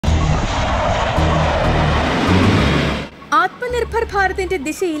ആത്മനിർഭർ ഭാരതിന്റെ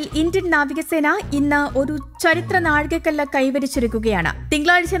ദിശയിൽ ഇന്ത്യൻ നാവികസേന ഇന്ന് ഒരു ചരിത്ര നാഴികക്കല്ല് കൈവരിച്ചിരിക്കുകയാണ്.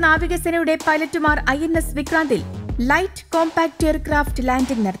 തിങ്കളാഴ്ച നാവികസേനയുടെ പൈലറ്റുമാർ INS വിക്രാന്തിൽ light compact aircraft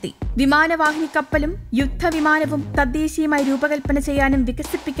landing നടത്തി. വിമാനവാഹിനി കപ്പലും യുദ്ധവിമാനവും തദ്ദേശീയമായി രൂപകൽപ്പന ചെയ്യാനും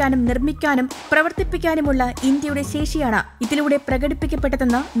വികസിപ്പിക്കാനും നിർമ്മിക്കാനും പ്രവർത്തിപ്പിക്കാനുമുള്ള ഇന്ത്യയുടെ ശേഷിയാണ് ഇതിലൂടെ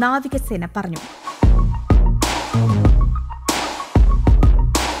പ്രകടിപ്പിക്കപ്പെട്ടതെന്ന് നാവികസേന പറഞ്ഞു.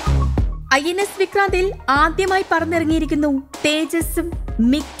 INS വിക്രാന്തിൽ ആദ്യമായി പറന്നിറങ്ങിയിരിക്കുന്നു തേജസും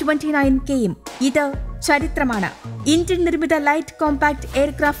MiG-29Kയും. ഇത് ചരിത്രമാണ്. ഇന്ത്യൻ നിർമ്മിത ലൈറ്റ് കോമ്പാക്ട്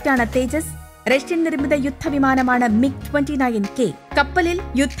എയർക്രാഫ്റ്റാണ് തേജസ്. റഷ്യൻ നിർമ്മിത യുദ്ധവിമാനമാണ് MiG-29K. കപ്പലിൽ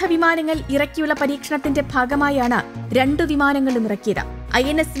യുദ്ധവിമാനങ്ങൾ ഇറക്കിയുള്ള പരീക്ഷണത്തിന്റെ ഭാഗമായാണ് രണ്ടു വിമാനങ്ങളും ഇറക്കിയത്.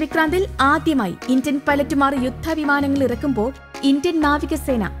 INS വിക്രാന്തിൽ ആദ്യമായി ഇന്ത്യൻ പൈലറ്റുമാർ യുദ്ധവിമാനങ്ങൾ ഇറക്കുമ്പോൾ ഇന്ത്യൻ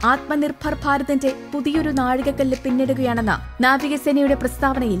നാവികസേന ആത്മനിർഭർ ഭാരതിന്റെ പുതിയൊരു നാഴികക്കല്ല് പിന്നിടുകയാണെന്ന് നാവികസേനയുടെ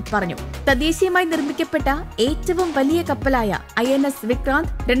പ്രസ്താവനയിൽ പറഞ്ഞു. തദ്ദേശീയമായി നിർമ്മിക്കപ്പെട്ട ഏറ്റവും വലിയ കപ്പലായ INS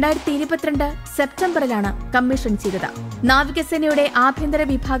വിക്രാന്ത് 2022 സെപ്റ്റംബറിലാണ് കമ്മീഷൻ ചെയ്തത്. നാവികസേനയുടെ ആഭ്യന്തര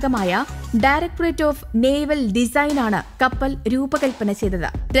വിഭാഗമായ ഡയറക്ടറേറ്റ് ഓഫ് നേവൽ ഡിസൈനാണ് കപ്പൽ രൂപകൽപ്പന ചെയ്തത്.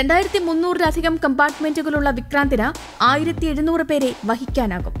 2300-ലധികം കമ്പാർട്ട്മെന്റുകളുള്ള വിക്രാന്തിന് 1700 പേരെ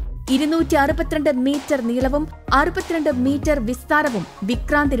വഹിക്കാനാകും. 262 മീറ്റർ നീളവും 62 മീറ്റർ വിസ്താരവും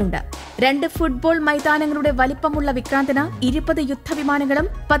വിക്രാന്തിനുണ്ട്. 2 ഫുട്ബോൾ മൈതാനങ്ങളുടെ വലിപ്പമുള്ള വിക്രാന്തിന് 20 യുദ്ധവിമാനങ്ങളും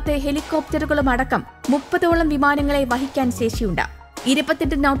 10 ഹെലികോപ്റ്ററുകളും അടക്കം 30ഓളം വിമാനങ്ങളെ വഹിക്കാൻ ശേഷിയുണ്ട്.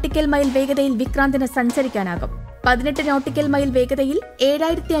 28 നോട്ടിക്കൽ മൈൽ വേഗതയിൽ വിക്രാന്തിന് സഞ്ചരിക്കാനാകും. 18 നോട്ടിക്കൽ മൈൽ വേഗതയിൽ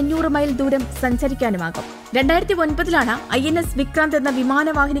 7500 മൈൽ ദൂരം സഞ്ചരിക്കാനുമാകും. 2009-ലാണ് INS വിക്രാന്ത് എന്ന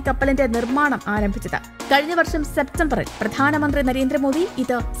വിമാനവാഹിനി കപ്പലിന്റെ നിർമ്മാണം ആരംഭിച്ചത്. കഴിഞ്ഞ വർഷം സെപ്റ്റംബറിൽ പ്രധാനമന്ത്രി നരേന്ദ്രമോദി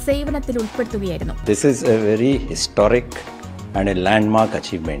ഇത് സേവനത്തിൽ ഉൾപ്പെടുത്തുകയായിരുന്നു. This is a very historic and a landmark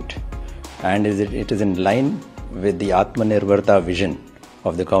achievement, and it is in line with the Atmanirbharta vision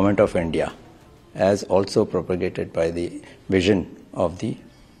of the Government of India, as also propagated by the vision of the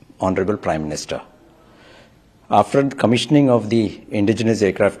Honorable Prime Minister. After commissioning of the indigenous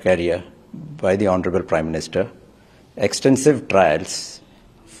aircraft carrier by the Honorable Prime Minister, extensive trials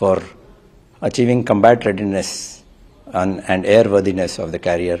for achieving combat readiness and airworthiness of the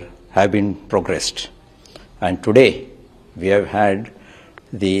carrier have been progressed. And today we have had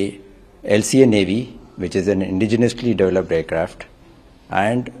the LCA Navy, which is an indigenously developed aircraft,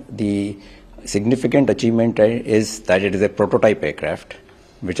 and the significant achievement is that it is a prototype aircraft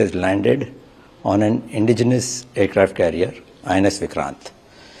which has landed on an indigenous aircraft carrier, INS Vikrant.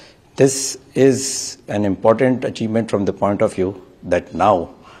 This is an important achievement from the point of view that now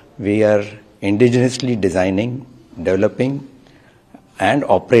we are indigenously designing, developing and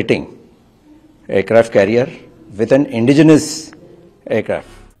operating aircraft carrier with an indigenous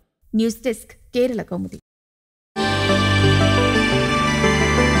aircraft. News Desk, KeralaKaumudi.